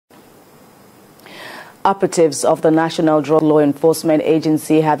Operatives of the National Drug Law Enforcement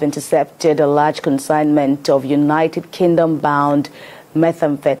Agency have intercepted a large consignment of United Kingdom-bound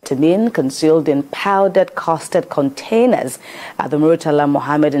methamphetamine concealed in powdered custard containers at the Murtala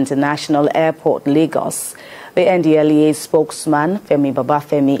Mohammed International Airport, Lagos. The NDLEA spokesman, Femi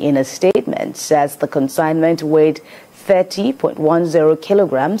Babafemi, in a statement says the consignment weighed 30.10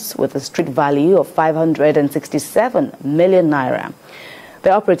 kilograms with a street value of 567 million naira. The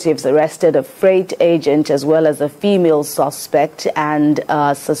operatives arrested a freight agent as well as a female suspect and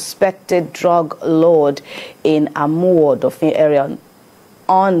a suspected drug lord in Amuwo, Dofin area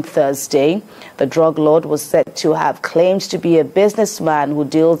on Thursday. The drug lord was said to have claimed to be a businessman who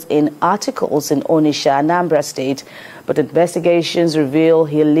deals in articles in Onitsha, Anambra State, but investigations reveal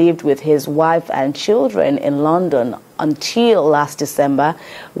he lived with his wife and children in London until last December,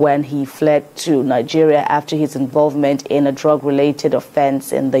 when he fled to Nigeria after his involvement in a drug-related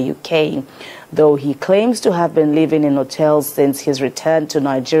offense in the UK. Though he claims to have been living in hotels since his return to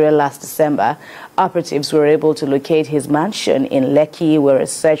Nigeria last December, operatives were able to locate his mansion in Lekki, where a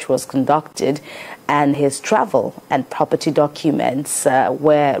search was conducted, and his travel and property documents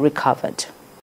were recovered.